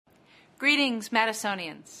Greetings,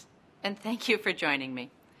 Madisonians, and thank you for joining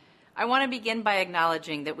me. I want to begin by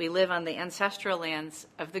acknowledging that we live on the ancestral lands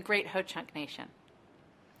of the great Ho-Chunk Nation.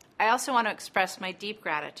 I also want to express my deep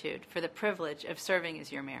gratitude for the privilege of serving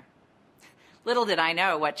as your mayor. Little did I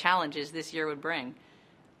know what challenges this year would bring.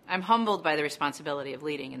 I'm humbled by the responsibility of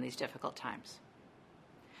leading in these difficult times.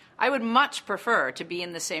 I would much prefer to be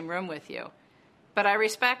in the same room with you, but I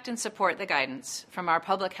respect and support the guidance from our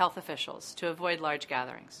public health officials to avoid large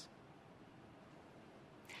gatherings.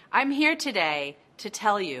 I'm here today to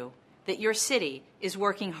tell you that your city is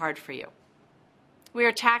working hard for you. We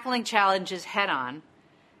are tackling challenges head-on,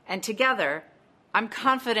 and together, I'm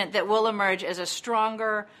confident that we'll emerge as a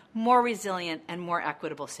stronger, more resilient, and more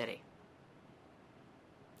equitable city.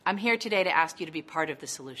 I'm here today to ask you to be part of the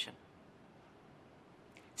solution.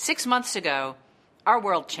 6 months ago, our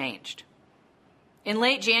world changed. In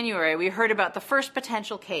late January, we heard about the first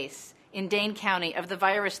potential case in Dane County of the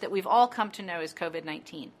virus that we've all come to know as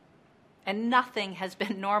COVID-19. And nothing has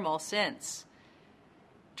been normal since.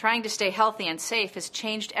 Trying to stay healthy and safe has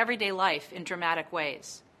changed everyday life in dramatic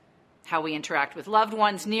ways. How we interact with loved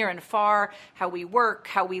ones near and far, how we work,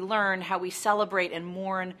 how we learn, how we celebrate and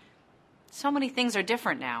mourn. So many things are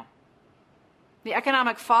different now. The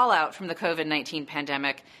economic fallout from the COVID-19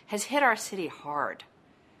 pandemic has hit our city hard.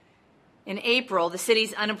 In April, the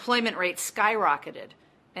city's unemployment rate skyrocketed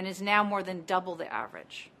and is now more than double the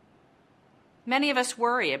average. Many of us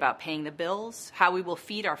worry about paying the bills, how we will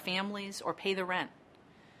feed our families, or pay the rent.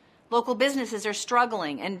 Local businesses are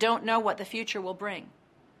struggling and don't know what the future will bring.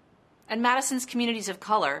 And Madison's communities of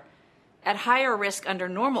color, at higher risk under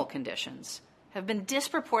normal conditions, have been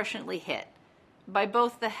disproportionately hit by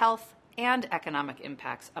both the health and economic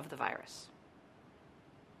impacts of the virus.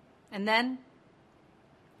 And then,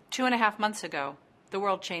 2.5 months ago, the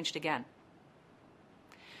world changed again.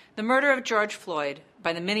 The murder of George Floyd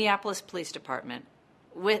by the Minneapolis Police Department,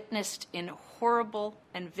 witnessed in horrible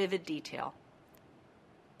and vivid detail,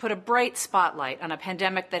 put a bright spotlight on a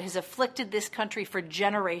pandemic that has afflicted this country for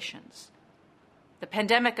generations, the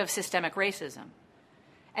pandemic of systemic racism,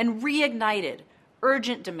 and reignited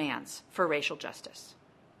urgent demands for racial justice.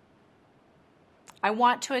 I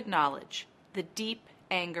want to acknowledge the deep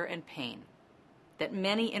anger and pain that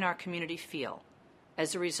many in our community feel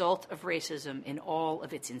as a result of racism in all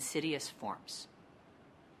of its insidious forms.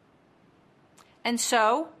 And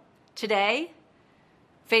so, today,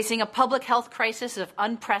 facing a public health crisis of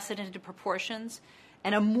unprecedented proportions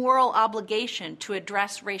and a moral obligation to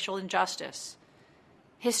address racial injustice,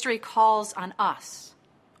 history calls on us,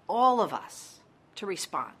 all of us, to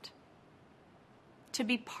respond, to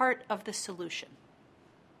be part of the solution.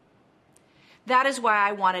 That is why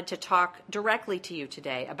I wanted to talk directly to you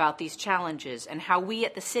today about these challenges and how we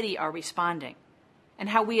at the city are responding, and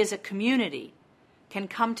how we as a community can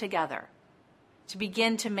come together to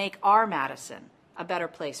begin to make our Madison a better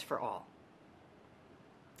place for all.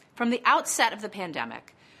 From the outset of the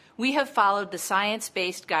pandemic, we have followed the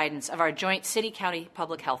science-based guidance of our joint city-county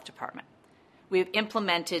public health department. We have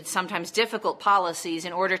implemented sometimes difficult policies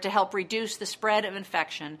in order to help reduce the spread of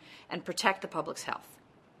infection and protect the public's health.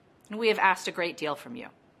 And we have asked a great deal from you.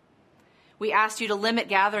 We asked you to limit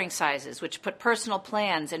gathering sizes, which put personal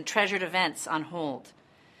plans and treasured events on hold.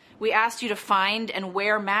 We asked you to find and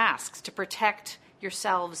wear masks to protect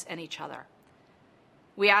yourselves and each other.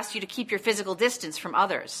 We asked you to keep your physical distance from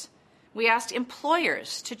others. We asked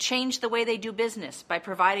employers to change the way they do business by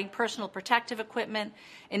providing personal protective equipment,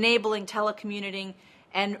 enabling telecommuting,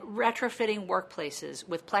 and retrofitting workplaces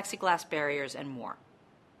with plexiglass barriers and more.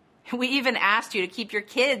 We even asked you to keep your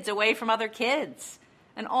kids away from other kids,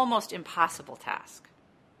 an almost impossible task.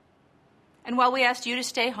 And while we asked you to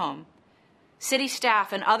stay home, city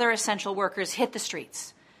staff and other essential workers hit the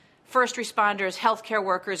streets. First responders, healthcare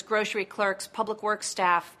workers, grocery clerks, public works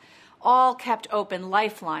staff, all kept open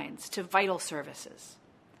lifelines to vital services.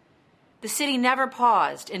 The city never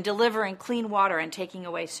paused in delivering clean water and taking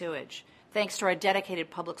away sewage, thanks to our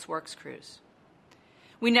dedicated public works crews.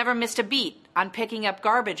 We never missed a beat on picking up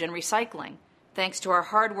garbage and recycling, thanks to our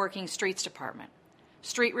hardworking streets department.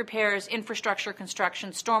 Street repairs, infrastructure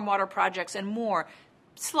construction, stormwater projects, and more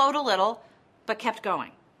slowed a little, but kept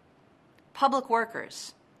going. Public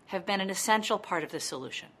workers have been an essential part of the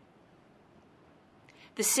solution.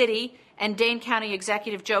 The city and Dane County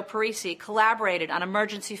Executive Joe Parisi collaborated on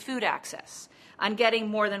emergency food access, on getting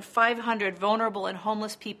more than 500 vulnerable and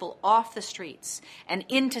homeless people off the streets and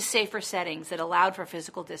into safer settings that allowed for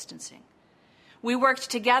physical distancing. We worked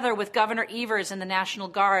together with Governor Evers and the National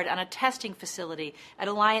Guard on a testing facility at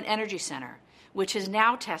Alliant Energy Center, which has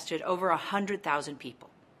now tested over 100,000 people.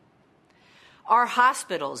 Our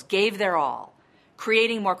hospitals gave their all,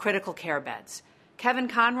 creating more critical care beds. Kevin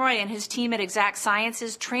Conroy and his team at Exact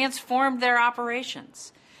Sciences transformed their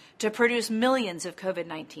operations to produce millions of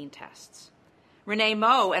COVID-19 tests. Renee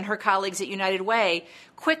Moe and her colleagues at United Way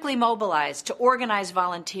quickly mobilized to organize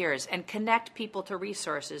volunteers and connect people to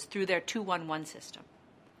resources through their 211 system.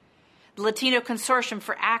 The Latino Consortium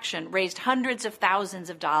for Action raised hundreds of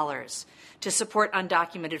thousands of dollars to support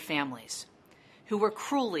undocumented families who were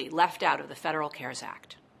cruelly left out of the Federal CARES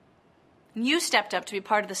Act. And you stepped up to be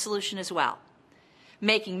part of the solution as well,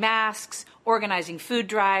 making masks, organizing food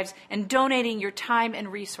drives, and donating your time and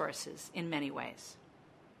resources in many ways.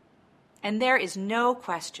 And there is no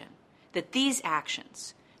question that these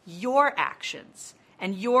actions, your actions,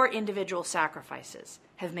 and your individual sacrifices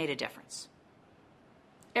have made a difference.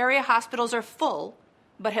 Area hospitals are full,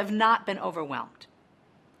 but have not been overwhelmed.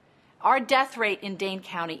 Our death rate in Dane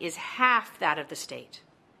County is half that of the state.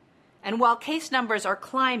 And while case numbers are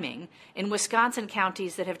climbing in Wisconsin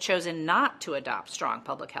counties that have chosen not to adopt strong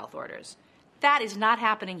public health orders, that is not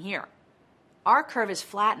happening here. Our curve is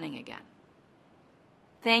flattening again.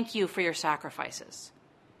 Thank you for your sacrifices.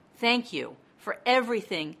 Thank you for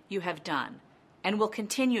everything you have done and will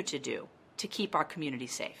continue to do to keep our community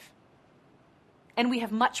safe. And we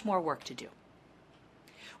have much more work to do.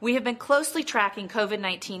 We have been closely tracking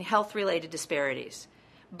COVID-19 health-related disparities.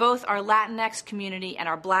 Both our Latinx community and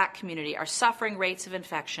our Black community are suffering rates of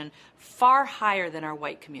infection far higher than our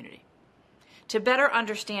white community. To better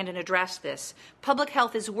understand and address this, public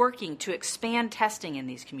health is working to expand testing in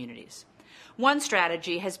these communities. One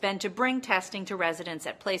strategy has been to bring testing to residents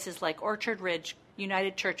at places like Orchard Ridge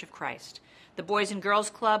United Church of Christ, the Boys and Girls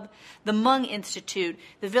Club, the Mung Institute,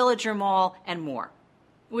 the Villager Mall, and more.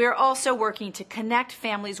 We are also working to connect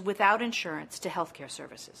families without insurance to healthcare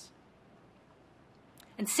services.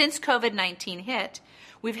 And since COVID-19 hit,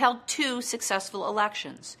 we've held 2 successful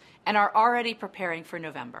elections and are already preparing for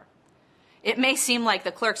November. It may seem like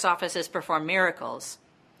the clerk's office has performed miracles,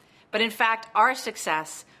 but in fact, our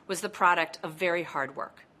success was the product of very hard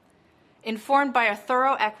work. Informed by a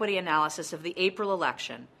thorough equity analysis of the April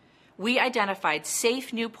election, we identified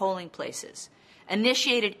safe new polling places,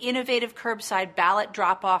 initiated innovative curbside ballot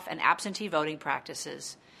drop-off and absentee voting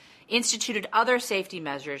practices, instituted other safety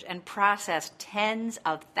measures, and processed tens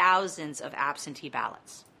of thousands of absentee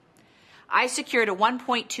ballots. I secured a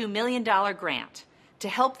 $1.2 million grant to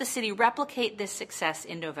help the city replicate this success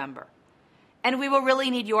in November. And we will really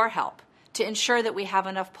need your help to ensure that we have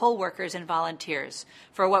enough poll workers and volunteers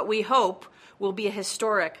for what we hope will be a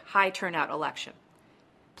historic high turnout election.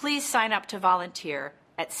 Please sign up to volunteer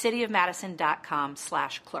at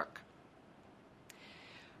cityofmadison.com/clerk.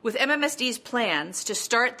 With MMSD's plans to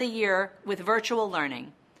start the year with virtual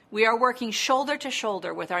learning, we are working shoulder to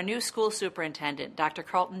shoulder with our new school superintendent, Dr.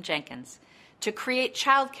 Carlton Jenkins, to create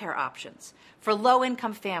childcare options for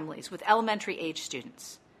low-income families with elementary-age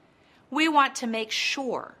students. We want to make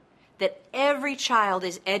sure that every child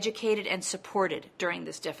is educated and supported during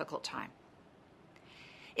this difficult time.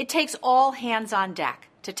 It takes all hands on deck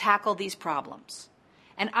to tackle these problems,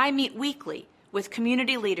 and I meet weekly with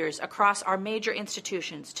community leaders across our major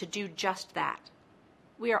institutions to do just that.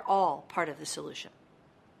 We are all part of the solution.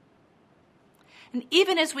 And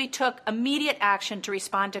even as we took immediate action to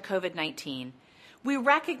respond to COVID-19, we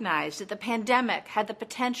recognized that the pandemic had the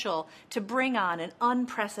potential to bring on an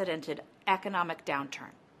unprecedented economic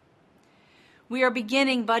downturn. We are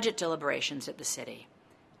beginning budget deliberations at the city.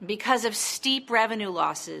 Because of steep revenue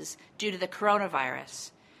losses due to the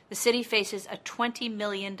coronavirus, the city faces a $20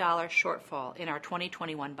 million shortfall in our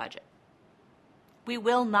 2021 budget. We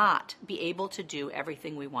will not be able to do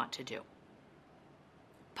everything we want to do.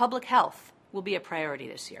 Public health will be a priority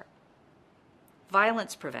this year.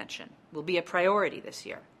 Violence prevention will be a priority this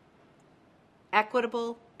year.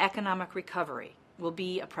 Equitable economic recovery will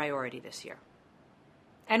be a priority this year.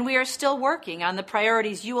 And we are still working on the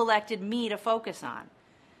priorities you elected me to focus on: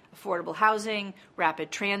 affordable housing,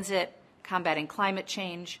 rapid transit, combating climate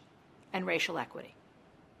change, and racial equity.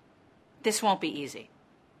 This won't be easy.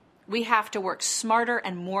 We have to work smarter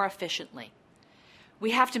and more efficiently.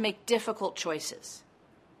 We have to make difficult choices.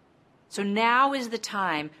 So now is the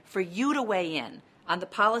time for you to weigh in on the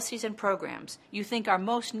policies and programs you think are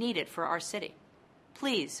most needed for our city.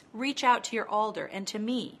 Please reach out to your alder and to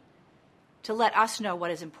me to let us know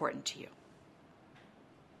what is important to you.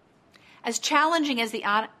 As challenging as the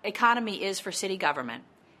economy is for city government,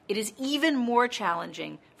 it is even more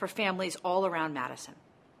challenging for families all around Madison.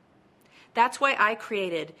 That's why I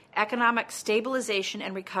created economic stabilization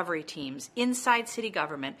and recovery teams inside city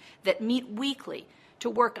government that meet weekly to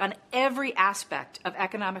work on every aspect of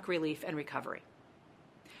economic relief and recovery.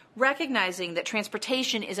 Recognizing that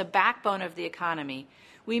transportation is a backbone of the economy,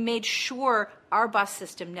 we made sure our bus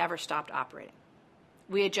system never stopped operating.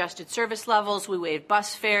 We adjusted service levels, we waived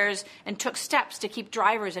bus fares, and took steps to keep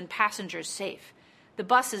drivers and passengers safe. The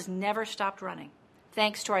buses never stopped running,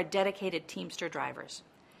 thanks to our dedicated Teamster drivers.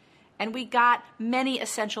 And we got many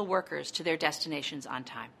essential workers to their destinations on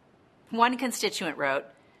time. One constituent wrote,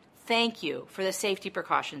 "Thank you for the safety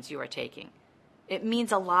precautions you are taking. It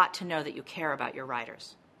means a lot to know that you care about your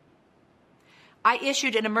riders." I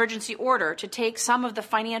issued an emergency order to take some of the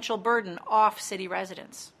financial burden off city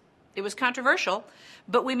residents. It was controversial,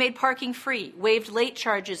 but we made parking free, waived late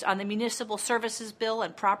charges on the municipal services bill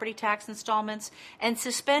and property tax installments, and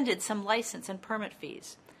suspended some license and permit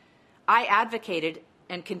fees. I advocated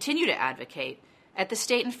and continue to advocate at the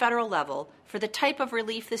state and federal level for the type of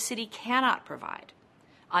relief the city cannot provide: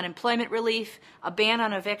 unemployment relief, a ban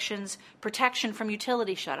on evictions, protection from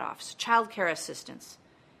utility shutoffs, child care assistance.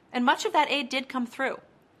 And much of that aid did come through.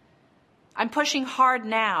 I'm pushing hard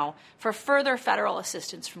now for further federal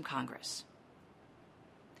assistance from Congress.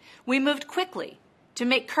 We moved quickly to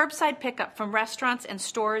make curbside pickup from restaurants and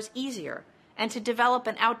stores easier and to develop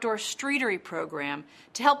an outdoor streetery program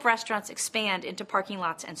to help restaurants expand into parking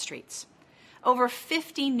lots and streets. Over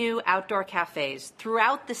 50 new outdoor cafes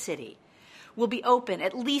throughout the city will be open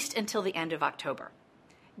at least until the end of October,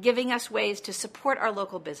 giving us ways to support our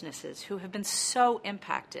local businesses who have been so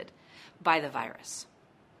impacted by the virus.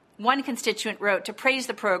 One constituent wrote to praise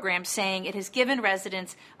the program, saying it has given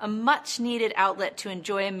residents a much-needed outlet to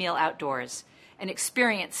enjoy a meal outdoors and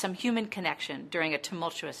experience some human connection during a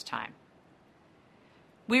tumultuous time.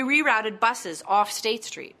 We rerouted buses off State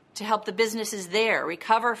Street to help the businesses there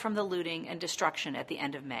recover from the looting and destruction at the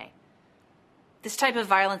end of May. This type of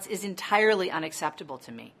violence is entirely unacceptable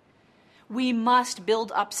to me. We must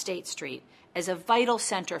build up State Street as a vital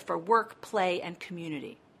center for work, play, and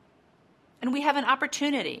community. And we have an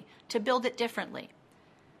opportunity to build it differently,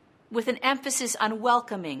 with an emphasis on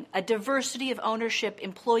welcoming a diversity of ownership,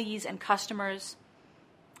 employees, and customers,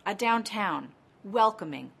 a downtown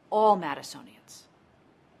welcoming all Madisonians.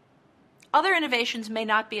 Other innovations may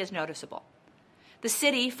not be as noticeable. The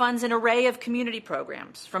city funds an array of community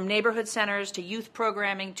programs, from neighborhood centers to youth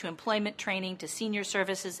programming to employment training to senior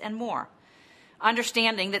services and more.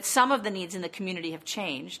 Understanding that some of the needs in the community have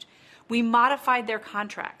changed, we modified their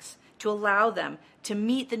contracts to allow them to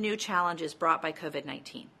meet the new challenges brought by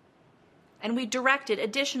COVID-19. And we directed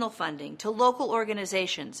additional funding to local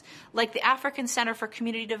organizations like the African Center for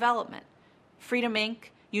Community Development, Freedom Inc.,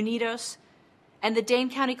 UNIDOS, and the Dane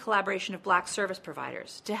County Collaboration of Black Service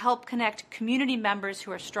Providers to help connect community members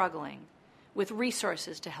who are struggling with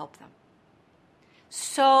resources to help them.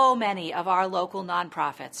 So many of our local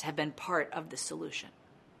nonprofits have been part of the solution.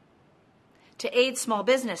 To aid small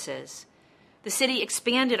businesses, the city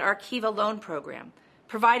expanded our Kiva loan program,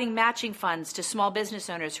 providing matching funds to small business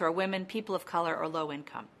owners who are women, people of color, or low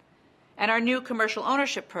income. And our new commercial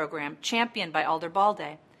ownership program, championed by Alder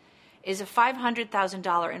Balde, is a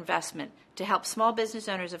 $500,000 investment to help small business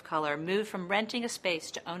owners of color move from renting a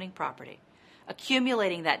space to owning property,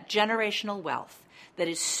 accumulating that generational wealth that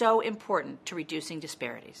is so important to reducing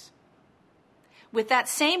disparities. With that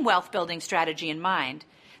same wealth-building strategy in mind,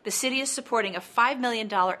 the city is supporting a $5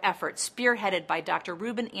 million effort spearheaded by Dr.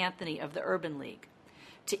 Reuben Anthony of the Urban League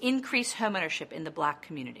to increase homeownership in the Black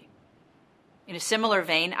community. In a similar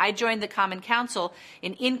vein, I joined the Common Council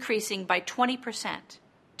in increasing by 20%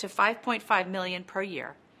 to $5.5 million per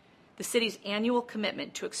year the city's annual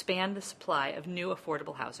commitment to expand the supply of new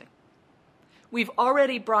affordable housing. We've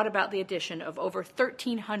already brought about the addition of over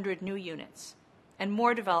 1,300 new units, and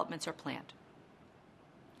more developments are planned.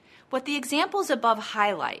 What the examples above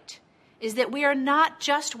highlight is that we are not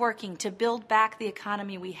just working to build back the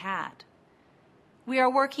economy we had. We are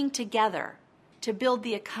working together to build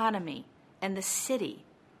the economy and the city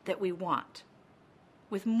that we want,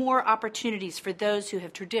 with more opportunities for those who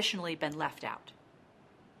have traditionally been left out.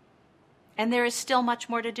 And there is still much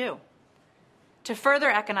more to do. To further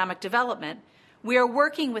economic development, we are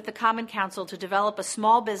working with the Common Council to develop a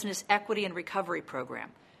small business equity and recovery program,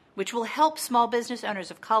 which will help small business owners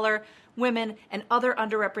of color, women, and other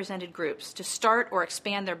underrepresented groups to start or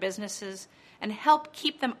expand their businesses and help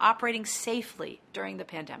keep them operating safely during the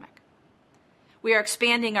pandemic. We are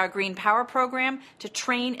expanding our Green Power program to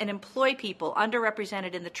train and employ people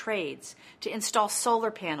underrepresented in the trades to install solar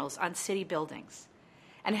panels on city buildings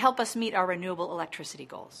and help us meet our renewable electricity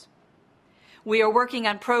goals. We are working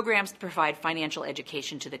on programs to provide financial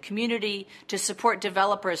education to the community, to support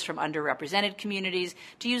developers from underrepresented communities,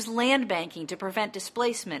 to use land banking to prevent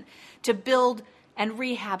displacement, to build and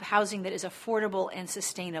rehab housing that is affordable and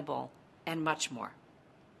sustainable, and much more.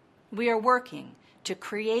 We are working to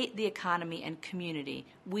create the economy and community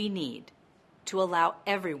we need to allow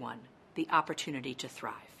everyone the opportunity to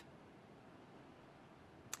thrive.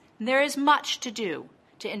 There is much to do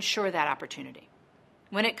to ensure that opportunity.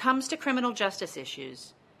 When it comes to criminal justice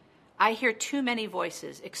issues, I hear too many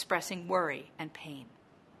voices expressing worry and pain.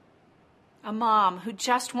 A mom who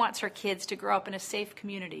just wants her kids to grow up in a safe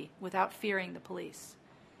community without fearing the police.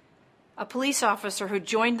 A police officer who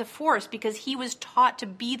joined the force because he was taught to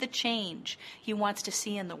be the change he wants to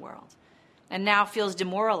see in the world, and now feels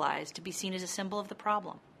demoralized to be seen as a symbol of the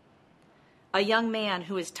problem. A young man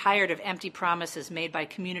who is tired of empty promises made by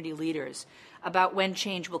community leaders about when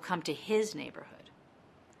change will come to his neighborhood.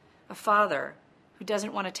 A father who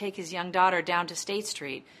doesn't want to take his young daughter down to State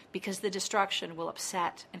Street because the destruction will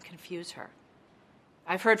upset and confuse her.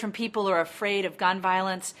 I've heard from people who are afraid of gun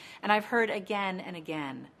violence, and I've heard again and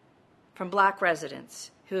again from Black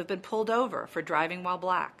residents who have been pulled over for driving while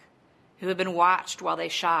Black, who have been watched while they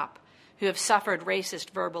shop, who have suffered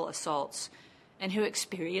racist verbal assaults, and who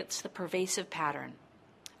experience the pervasive pattern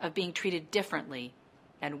of being treated differently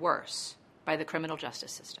and worse by the criminal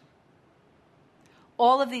justice system.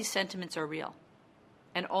 All of these sentiments are real,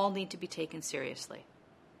 and all need to be taken seriously.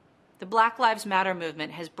 The Black Lives Matter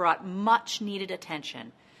movement has brought much-needed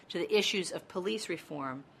attention to the issues of police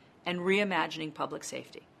reform and reimagining public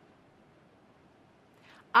safety.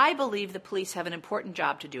 I believe the police have an important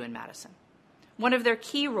job to do in Madison. One of their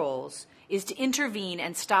key roles is to intervene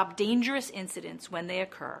and stop dangerous incidents when they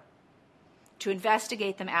occur, to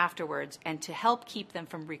investigate them afterwards, and to help keep them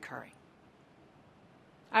from recurring.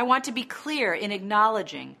 I want to be clear in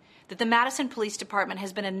acknowledging that the Madison Police Department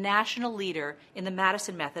has been a national leader in the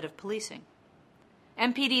Madison method of policing.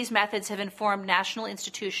 MPD's methods have informed national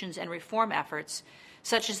institutions and reform efforts,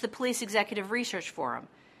 such as the Police Executive Research Forum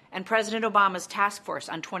and President Obama's Task Force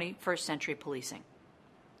on 21st Century Policing.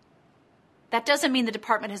 That doesn't mean the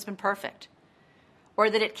department has been perfect or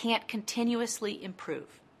that it can't continuously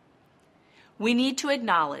improve. We need to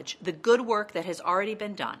acknowledge the good work that has already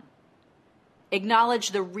been done,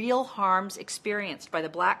 acknowledge the real harms experienced by the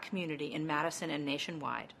Black community in Madison and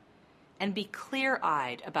nationwide, and be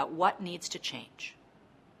clear-eyed about what needs to change.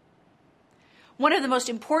 One of the most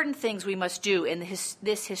important things we must do in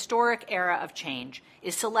this historic era of change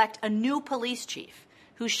is select a new police chief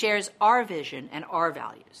who shares our vision and our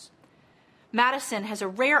values. Madison has a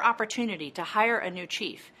rare opportunity to hire a new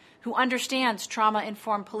chief who understands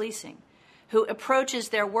trauma-informed policing, who approaches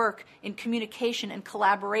their work in communication and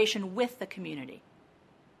collaboration with the community,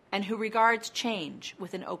 and who regards change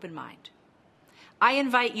with an open mind. I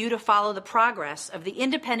invite you to follow the progress of the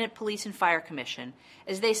Independent Police and Fire Commission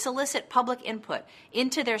as they solicit public input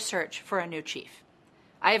into their search for a new chief.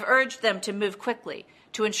 I have urged them to move quickly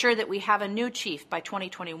to ensure that we have a new chief by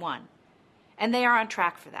 2021, and they are on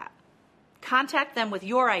track for that. Contact them with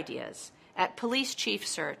your ideas at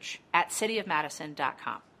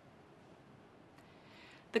policechiefsearch@cityofmadison.com.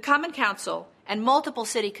 The Common Council and multiple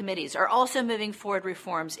city committees are also moving forward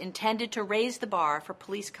reforms intended to raise the bar for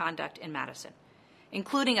police conduct in Madison,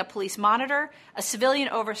 including a police monitor, a civilian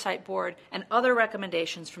oversight board, and other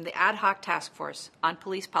recommendations from the ad hoc task force on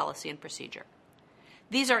police policy and procedure.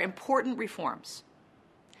 These are important reforms,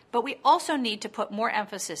 but we also need to put more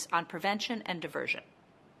emphasis on prevention and diversion.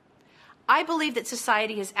 I believe that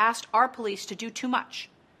society has asked our police to do too much,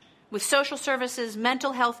 with social services,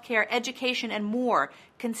 mental health care, education, and more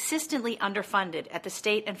consistently underfunded at the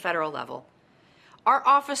state and federal level. Our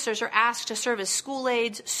officers are asked to serve as school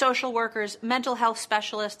aides, social workers, mental health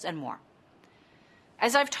specialists, and more.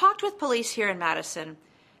 As I've talked with police here in Madison,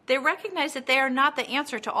 they recognize that they are not the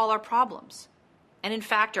answer to all our problems, and in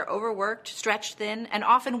fact are overworked, stretched thin, and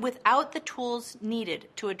often without the tools needed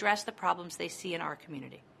to address the problems they see in our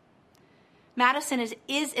community. Madison is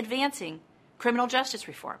advancing criminal justice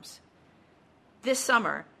reforms. This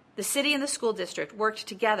summer, the city and the school district worked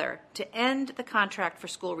together to end the contract for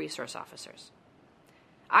school resource officers.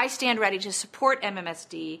 I stand ready to support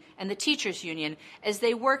MMSD and the teachers union as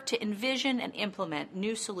they work to envision and implement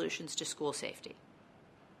new solutions to school safety.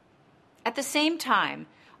 At the same time,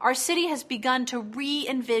 our city has begun to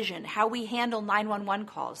re-envision how we handle 911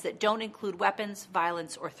 calls that don't include weapons,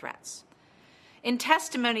 violence, or threats. In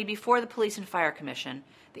testimony before the Police and Fire Commission,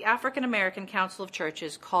 the African American Council of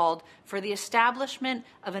Churches called for the establishment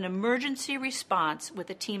of an emergency response with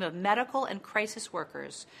a team of medical and crisis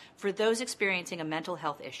workers for those experiencing a mental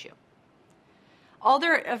health issue.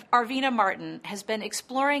 Alder Arvina Martin has been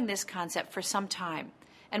exploring this concept for some time,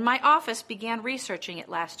 and my office began researching it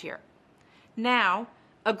last year. Now,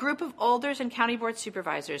 a group of alders and county board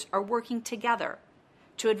supervisors are working together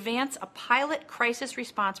to advance a pilot crisis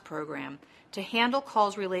response program to handle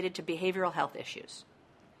calls related to behavioral health issues.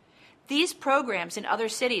 These programs in other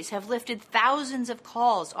cities have lifted thousands of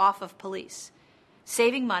calls off of police,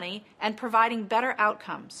 saving money and providing better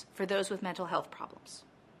outcomes for those with mental health problems.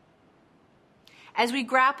 As we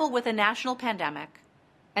grapple with a national pandemic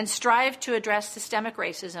and strive to address systemic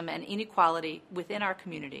racism and inequality within our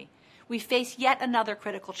community, we face yet another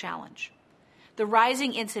critical challenge: the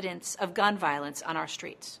rising incidence of gun violence on our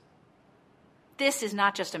streets. This is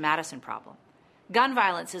not just a Madison problem. Gun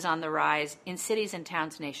violence is on the rise in cities and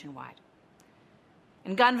towns nationwide.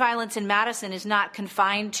 And gun violence in Madison is not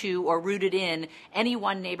confined to or rooted in any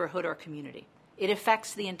one neighborhood or community. It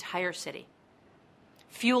affects the entire city,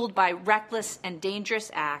 fueled by reckless and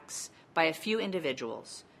dangerous acts by a few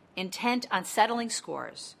individuals, intent on settling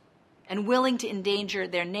scores and willing to endanger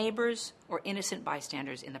their neighbors or innocent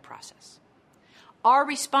bystanders in the process. Our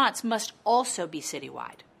response must also be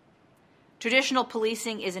citywide. Traditional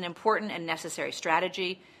policing is an important and necessary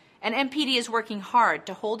strategy, and MPD is working hard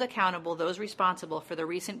to hold accountable those responsible for the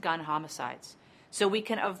recent gun homicides so we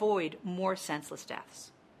can avoid more senseless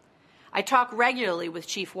deaths. I talk regularly with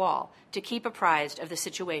Chief Wall to keep apprised of the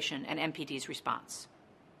situation and MPD's response.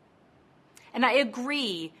 And I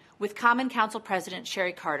agree with Common Council President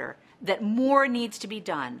Sherry Carter that more needs to be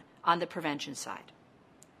done on the prevention side.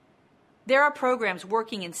 There are programs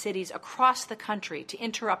working in cities across the country to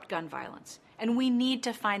interrupt gun violence, and we need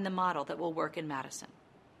to find the model that will work in Madison.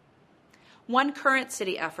 One current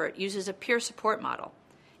city effort uses a peer support model,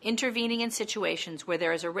 intervening in situations where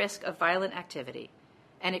there is a risk of violent activity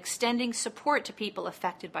and extending support to people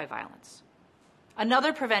affected by violence.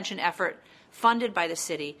 Another prevention effort funded by the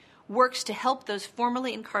city works to help those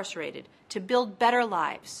formerly incarcerated to build better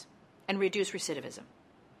lives and reduce recidivism.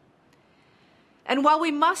 And while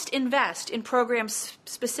we must invest in programs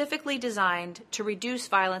specifically designed to reduce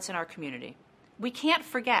violence in our community, we can't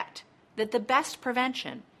forget that the best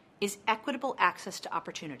prevention is equitable access to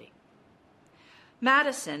opportunity.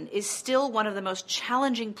 Madison is still one of the most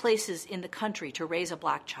challenging places in the country to raise a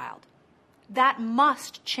Black child. That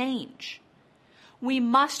must change. We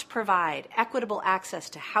must provide equitable access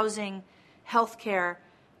to housing, health care,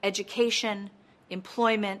 education,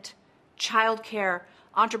 employment, childcare,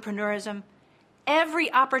 entrepreneurism.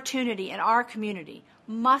 Every opportunity in our community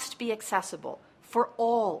must be accessible for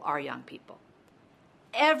all our young people.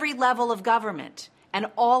 Every level of government and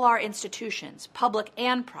all our institutions, public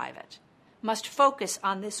and private, must focus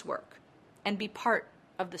on this work and be part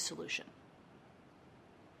of the solution.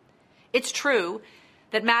 It's true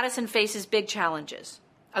that Madison faces big challenges: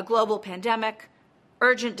 a global pandemic,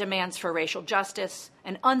 urgent demands for racial justice,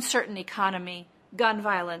 an uncertain economy, gun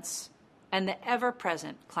violence, and the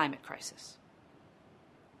ever-present climate crisis.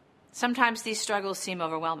 Sometimes these struggles seem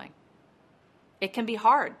overwhelming. It can be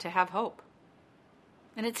hard to have hope.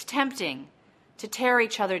 And it's tempting to tear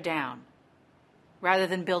each other down rather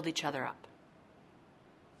than build each other up.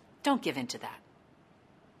 Don't give in to that.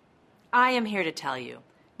 I am here to tell you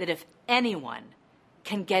that if anyone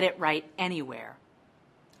can get it right anywhere,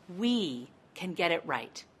 we can get it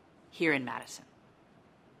right here in Madison.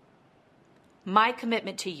 My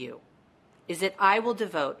commitment to you is that I will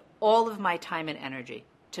devote all of my time and energy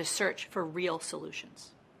to search for real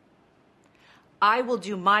solutions. I will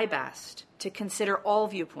do my best to consider all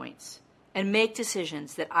viewpoints and make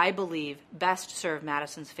decisions that I believe best serve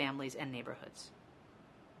Madison's families and neighborhoods.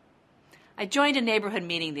 I joined a neighborhood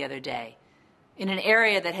meeting the other day in an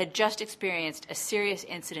area that had just experienced a serious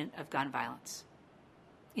incident of gun violence.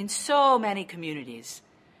 In so many communities,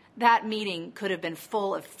 that meeting could have been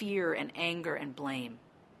full of fear and anger and blame.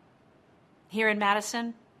 Here in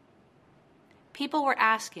Madison, people were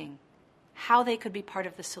asking how they could be part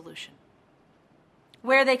of the solution,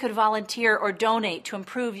 where they could volunteer or donate to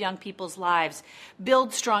improve young people's lives,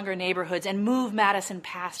 build stronger neighborhoods, and move Madison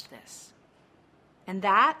past this. And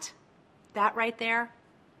that right there,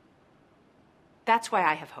 that's why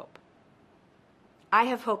I have hope. I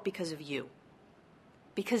have hope because of you,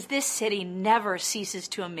 because this city never ceases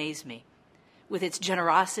to amaze me with its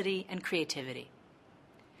generosity and creativity,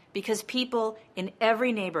 because people in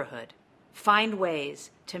every neighborhood find ways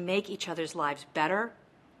to make each other's lives better,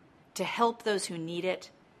 to help those who need it,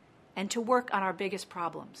 and to work on our biggest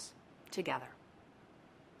problems together.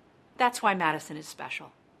 That's why Madison is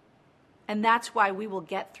special. And that's why we will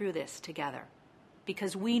get through this together,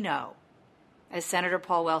 because we know, as Senator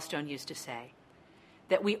Paul Wellstone used to say,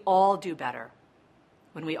 that we all do better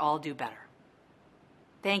when we all do better.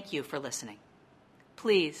 Thank you for listening.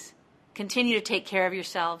 Please continue to take care of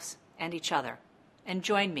yourselves and each other, and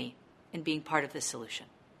join me in being part of this solution.